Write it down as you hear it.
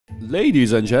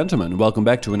Ladies and gentlemen, welcome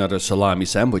back to another salami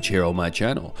sandwich here on my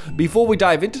channel. Before we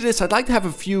dive into this, I'd like to have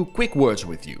a few quick words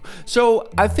with you. So,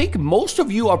 I think most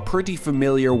of you are pretty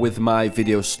familiar with my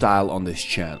video style on this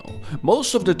channel.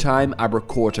 Most of the time, I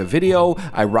record a video,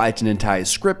 I write an entire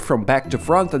script from back to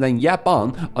front and then yap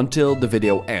on until the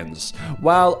video ends.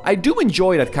 While I do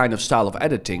enjoy that kind of style of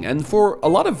editing, and for a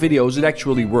lot of videos it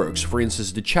actually works, for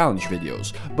instance the challenge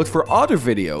videos. But for other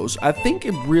videos, I think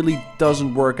it really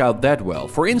doesn't work out that well.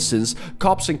 For instance,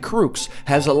 Cops and Crooks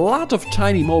has a lot of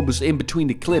tiny moments in between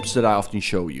the clips that I often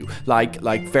show you. Like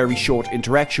very short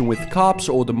interaction with cops,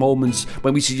 or the moments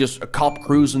when we see just a cop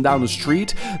cruising down the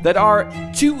street that are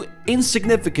too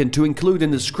insignificant to include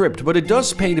in the script, but it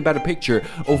does paint a better picture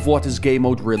of what this game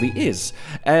mode really is.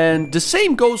 And the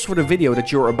same goes for the video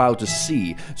that you're about to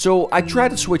see. So I try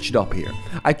to switch it up here.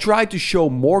 I try to show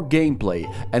more gameplay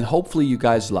and hopefully you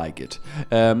guys like it.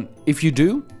 If you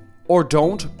do, or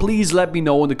don't, please let me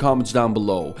know in the comments down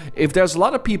below. If there's a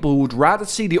lot of people who would rather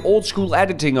see the old school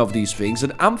editing of these things,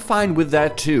 then I'm fine with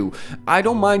that too. I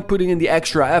don't mind putting in the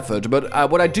extra effort, but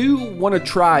what I do want to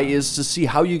try is to see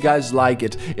how you guys like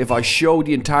it if I show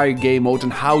the entire game mode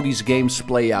and how these games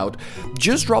play out.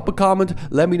 Just drop a comment,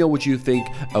 let me know what you think.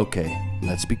 Okay,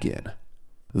 let's begin.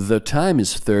 The time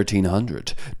is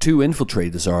 1300. Two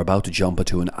infiltrators are about to jump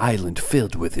onto an island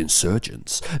filled with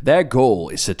insurgents. Their goal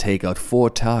is to take out 4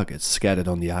 targets scattered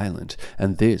on the island,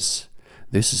 and this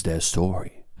is their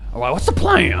story. Alright, what's the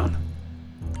plan?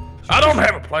 I don't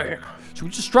have a plan. Should we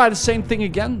just try the same thing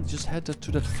again? Just head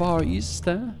to that far east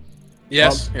there?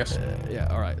 Yes,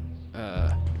 Yeah, alright.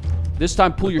 This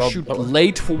time pull your chute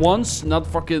late for once, not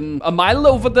fucking a mile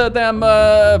over the damn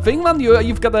thing, man.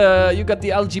 You got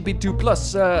the LGBT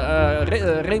plus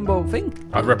rainbow thing.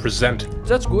 I represent.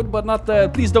 That's good, but not.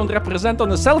 Please don't represent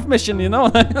on a self mission, you know.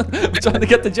 We're trying to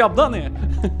get the job done here.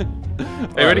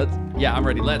 Are you ready? Yeah, I'm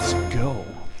ready. Let's go.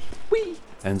 Whee!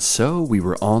 And so we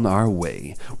were on our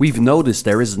way. We've noticed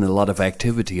there isn't a lot of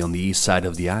activity on the east side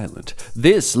of the island.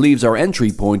 This leaves our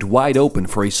entry point wide open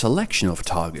for a selection of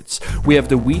targets. We have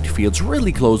the wheat fields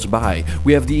really close by,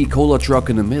 we have the E-Cola truck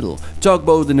in the middle,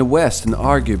 tugboat in the west, and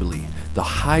arguably the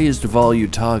highest value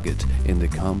target in the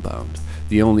compound.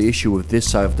 The only issue with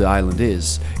this side of the island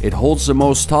is, it holds the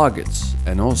most targets,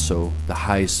 and also the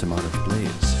highest amount of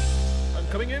players. I'm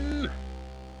coming in!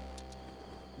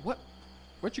 What?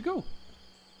 Where'd you go?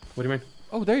 What do you mean?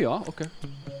 Oh, there you are. Okay.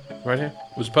 Right here.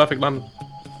 It was a perfect land.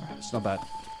 It's not bad.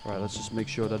 Alright, let's just make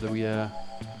sure that we, it's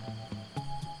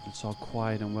all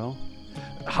quiet and well.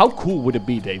 How cool would it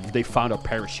be, Dave, if they found our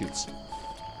parachutes?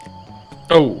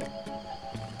 Oh.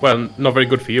 Well, not very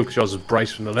good for you, because yours is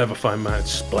bright and they'll never find mine.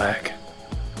 It's black.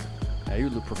 Yeah, you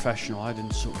look professional. I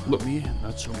didn't so Look. Me,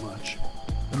 not so much.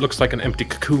 It looks like an empty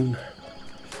cocoon.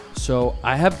 So,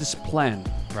 I have this plan,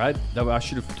 right, that I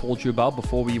should have told you about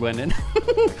before we went in.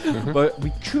 But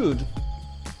we could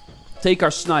take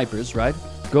our snipers, right,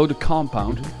 go to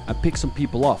compound and pick some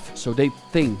people off so they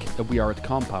think that we are at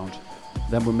compound.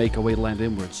 Then we'll make our way to land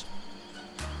inwards.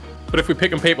 But if we're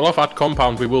picking people off at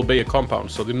compound, we will be a compound,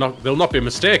 so they'll not be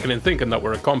mistaken in thinking that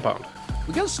we're a compound.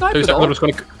 We got a sniper So I'm just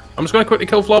going to quickly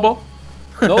kill Floorball.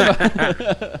 No.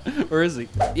 Where is he?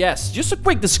 Yes, just a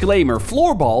quick disclaimer.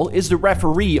 Floorball is the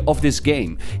referee of this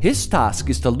game. His task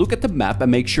is to look at the map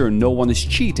and make sure no one is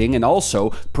cheating, and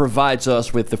also provides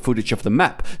us with the footage of the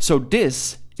map. So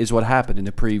this is what happened in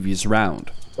the previous round.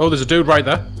 Oh, there's a dude right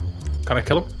there. Can I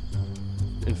kill him?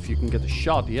 If you can get a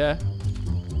shot, yeah.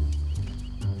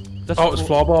 That's Oh, it's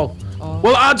Floorball.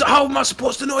 Well, how am I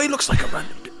supposed to know? He looks like a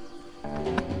random dude.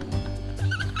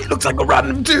 He looks like a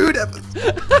random dude.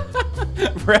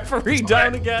 Referee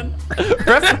down again.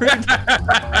 Referee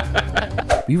down.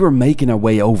 We were making our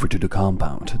way over to the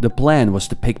compound. The plan was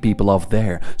to pick people off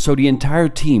there, so the entire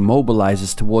team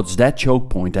mobilizes towards that choke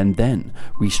point, and then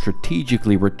we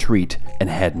strategically retreat and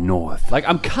head north. Like,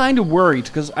 I'm kind of worried,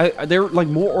 because they're like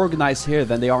more organized here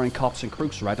than they are in Cops and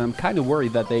Crooks, right? And I'm kind of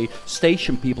worried that they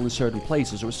station people in certain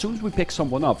places, so as soon as we pick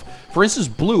someone up, for instance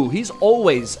Blue, he's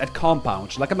always at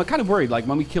compound. Like, I'm kind of worried, like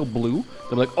when we kill Blue,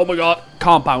 they're like, oh my god,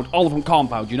 compound, all of them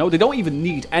compound, you know? They don't even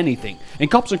need anything. In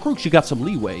Cops and Crooks, you got some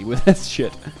leeway with that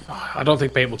shit. I don't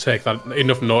think people take that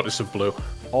enough notice of Blue.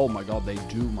 Oh my god, they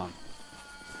do, man.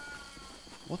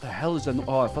 What the hell is that?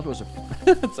 Oh, I thought it was a...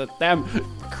 it's a damn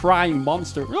crying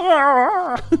monster.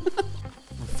 For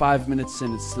 5 minutes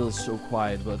in, it's still so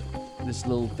quiet, but this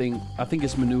little thing, I think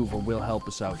this maneuver will help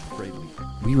us out greatly.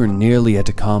 We were nearly at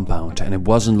the compound, and it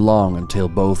wasn't long until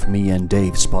both me and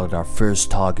Dave spotted our first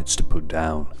targets to put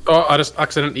down. Oh, I just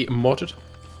accidentally emoted.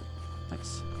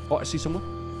 Nice. Oh, I see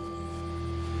someone.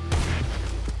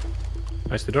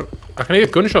 Nicely done. I can hear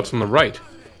gunshots on the right.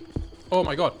 Oh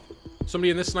my god.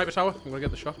 Somebody in this sniper tower. I'm gonna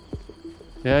get the shot.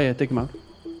 Yeah, take him out.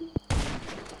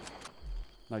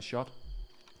 Nice shot.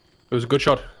 It was a good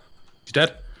shot. He's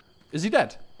dead. Is he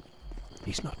dead?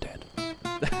 He's not dead.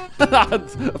 I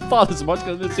thought as much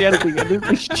because I didn't see anything. I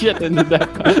didn't see shit in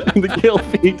the kill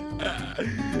feed.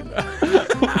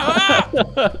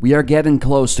 We are getting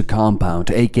close to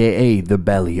compound, aka the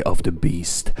belly of the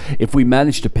beast. If we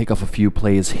manage to pick off a few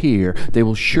players here, they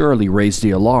will surely raise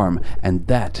the alarm, and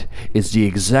that is the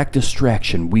exact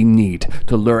distraction we need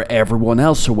to lure everyone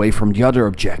else away from the other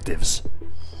objectives.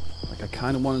 Like, I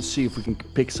kind of want to see if we can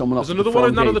pick someone up. There's another one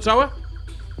in that other tower.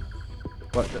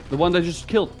 What, the one that just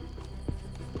killed?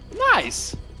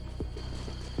 Nice!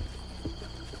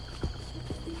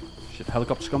 Shit,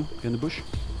 helicopters come. Get in the bush.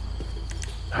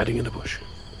 Hiding in the bush.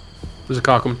 There's a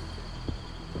car coming.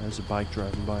 There's a bike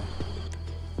driving by.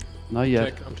 Not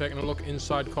yet. I'm taking a look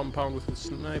inside compound with the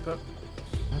sniper.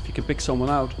 If you can pick someone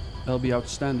out, that'll be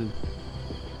outstanding.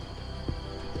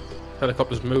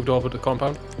 Helicopter's moved over to the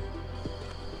compound.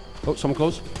 Oh, someone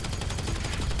close.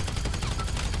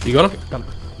 You got him? Got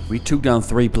him. We took down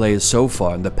 3 players so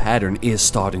far, and the pattern is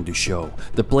starting to show.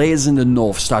 The players in the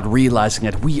north start realizing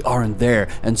that we aren't there,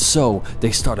 and so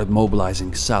they started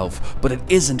mobilizing south. But it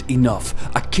isn't enough.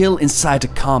 A kill inside the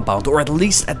compound, or at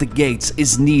least at the gates,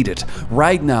 is needed.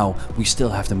 Right now, we still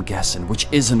have them guessing, which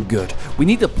isn't good. We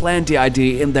need to plant the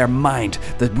idea in their mind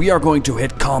that we are going to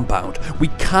hit compound. We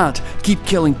can't keep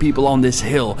killing people on this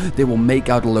hill. They will make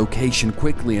out a location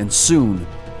quickly, and soon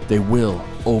they will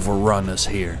overrun us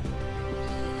here.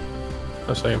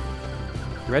 I see him.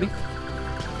 You ready?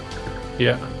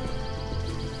 Yeah.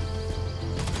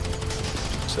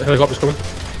 So the helicopter's coming.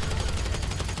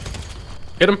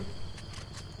 Hit him.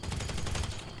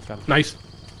 Got him. Nice.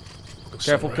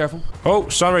 Careful, careful. Oh,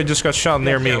 sorry, just got shot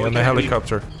near me in the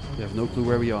helicopter. You have no clue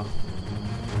where we are.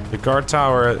 The guard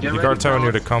tower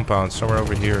near the compound, somewhere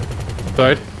over here.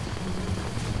 Died.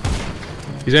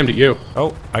 He's aimed at you.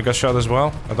 Oh, I got shot as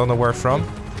well. I don't know where from.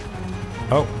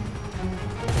 Oh.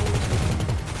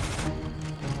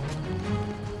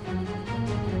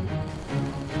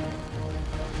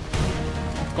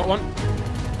 Got one.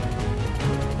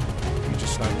 He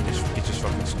just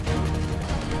fucking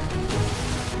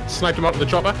Sniped him out of the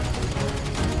chopper.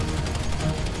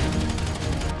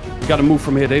 You gotta move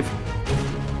from here, Dave.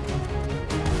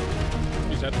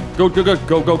 He's dead. Go,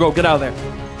 get out of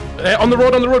there. On the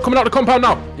road, coming out of the compound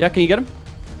now. Yeah, can you get him?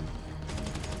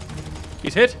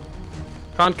 He's hit.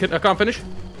 I can't finish.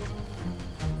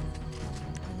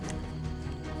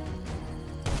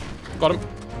 Got him.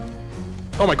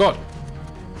 Oh my god.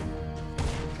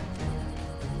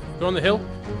 They're on the hill.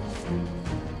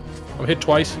 I'm hit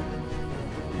twice.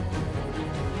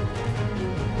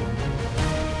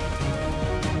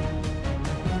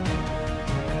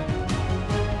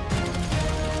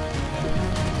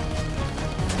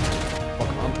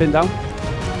 I'm pinned down.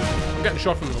 I'm getting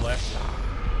shot from the left.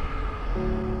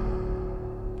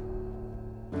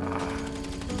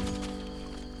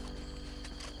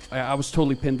 I was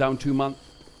totally pinned down too, man.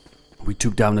 We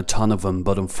took down a ton of them,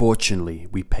 but unfortunately,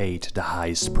 we paid the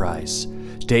highest price.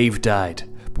 Dave died,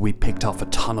 but we picked off a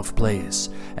ton of players,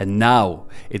 and now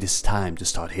it is time to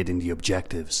start hitting the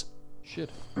objectives. Shit.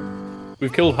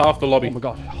 We've killed half the lobby. Oh my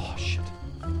god. Oh shit.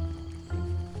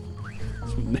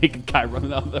 Some naked guy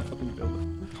running out of that fucking building.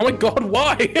 Oh my god,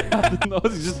 why? No,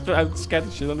 he's just trying to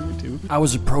scatter shit on me too. I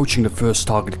was approaching the first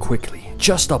target quickly.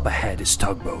 Just up ahead is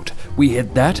tugboat. We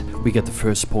hit that, we get the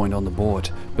first point on the board.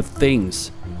 But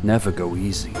things never go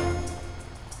easy.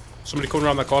 Somebody coming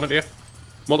around that corner here.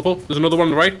 Multiple. There's another one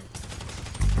on the right.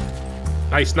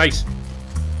 Nice, nice.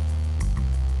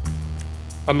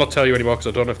 I'll not tell you anymore because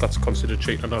I don't know if that's considered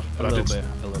cheating or not. A little bit.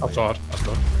 That's hard. That's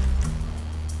not.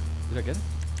 Did I get it?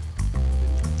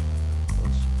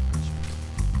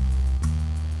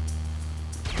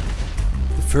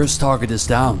 First target is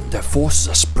down. Their forces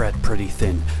are spread pretty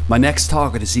thin. My next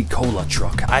target is E-Cola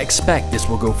truck. I expect this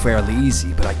will go fairly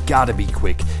easy, but I gotta be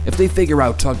quick. If they figure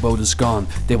out tugboat is gone,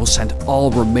 they will send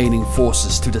all remaining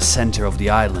forces to the center of the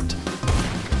island.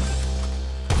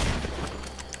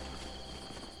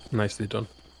 Nicely done.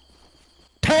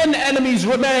 10 enemies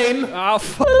remain! Oh,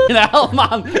 fucking hell,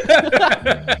 man!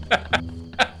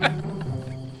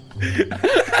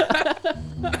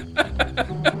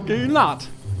 Can you not?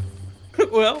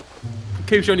 Well,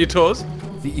 keeps you on your toes.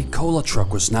 The E-Cola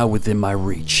truck was now within my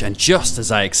reach, and just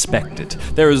as I expected,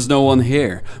 there is no one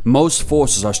here. Most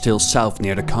forces are still south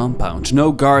near the compound,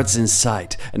 no guards in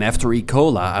sight, and after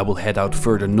E-Cola I will head out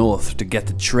further north to get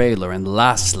the trailer, and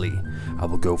lastly, I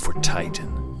will go for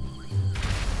Titan.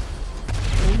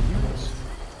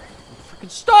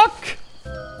 Freaking stuck!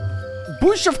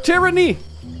 Bush of Tyranny!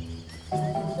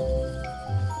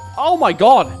 Oh my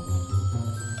god!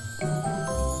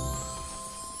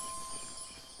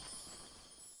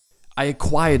 I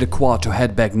acquired a quad to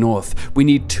head back north. We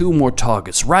need 2 more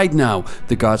targets right now.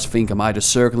 The guards think I'm either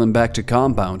circling back to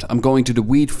compound, I'm going to the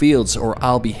wheat fields, or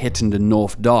I'll be hitting the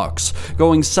north docks.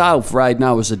 Going south right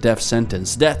now is a death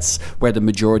sentence. That's where the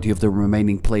majority of the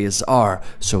remaining players are.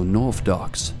 So north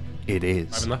docks, it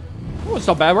is. Oh, it's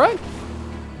not bad, right?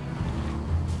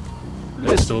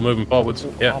 It's still moving forwards.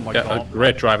 Yeah, Oh my yeah, God.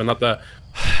 great driving that there.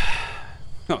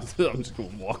 I'm just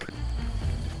going to walk.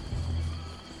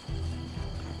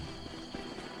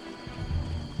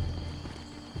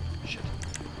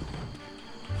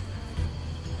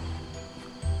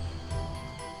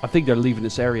 I think they're leaving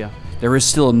this area. There is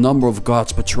still a number of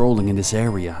guards patrolling in this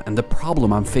area, and the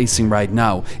problem I'm facing right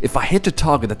now, if I hit the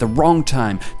target at the wrong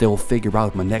time, they will figure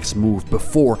out my next move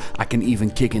before I can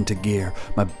even kick into gear.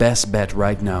 My best bet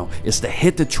right now is to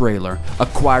hit the trailer,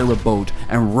 acquire a boat,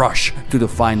 and rush to the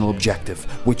final objective,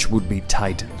 which would be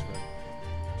Titan.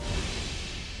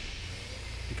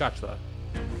 You catch that?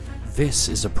 This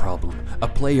is a problem. A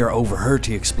player overheard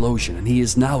the explosion and he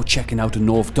is now checking out the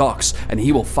north docks, and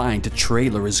he will find the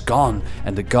trailer is gone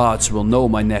and the guards will know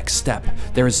my next step.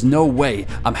 There is no way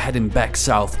I'm heading back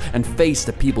south and face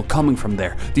the people coming from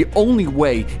there. The only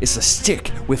way is to stick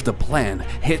with the plan,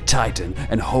 hit Titan,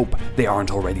 and hope they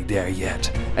aren't already there yet.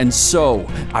 And so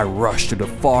I rush to the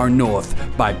far north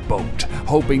by boat,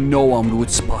 hoping no one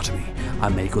would spot me. I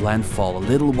make landfall a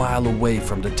little while away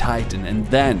from the Titan, and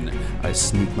then I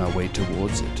sneak my way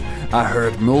towards it. I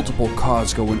heard multiple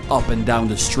cars going up and down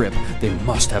the strip. They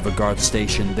must have a guard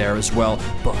station there as well,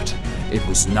 but it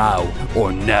was now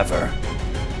or never.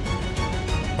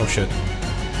 Oh shit.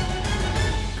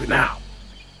 Good now.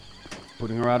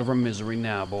 Putting her out of her misery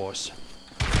now, boys.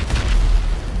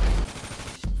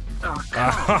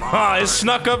 He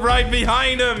snuck up right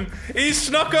behind him! He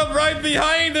snuck up right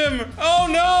behind him! Oh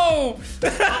no!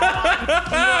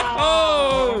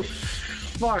 Oh!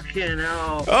 Fucking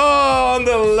hell. Oh, on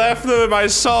the left of him, I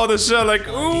saw the sun like,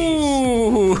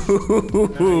 ooh!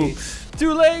 Nice.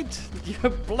 Too late! You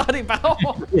bloody bow!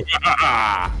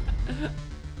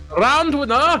 Round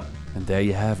winner! And there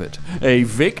you have it, a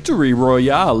victory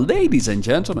royale, ladies and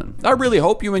gentlemen. I really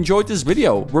hope you enjoyed this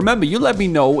video. Remember, you let me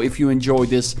know if you enjoyed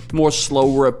this more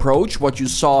slower approach. What you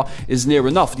saw is near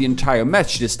enough the entire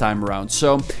match this time around.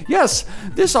 So yes,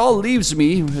 this all leaves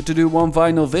me to do one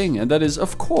final thing, and that is,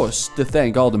 of course, to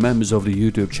thank all the members of the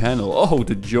YouTube channel. Oh,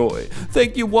 the joy.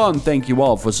 Thank you one, thank you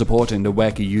all for supporting the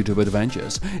wacky YouTube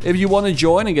adventures. If you want to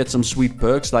join and get some sweet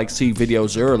perks like see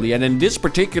videos early, and in this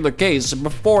particular case,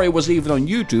 before it was even on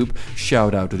YouTube,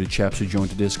 shout out to the chaps who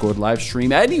joined the Discord live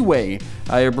stream. Anyway,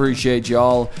 I appreciate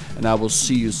y'all, and I will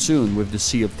see you soon with the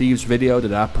Sea of Thieves video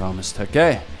that I promised,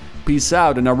 okay? Peace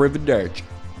out and arrivederci.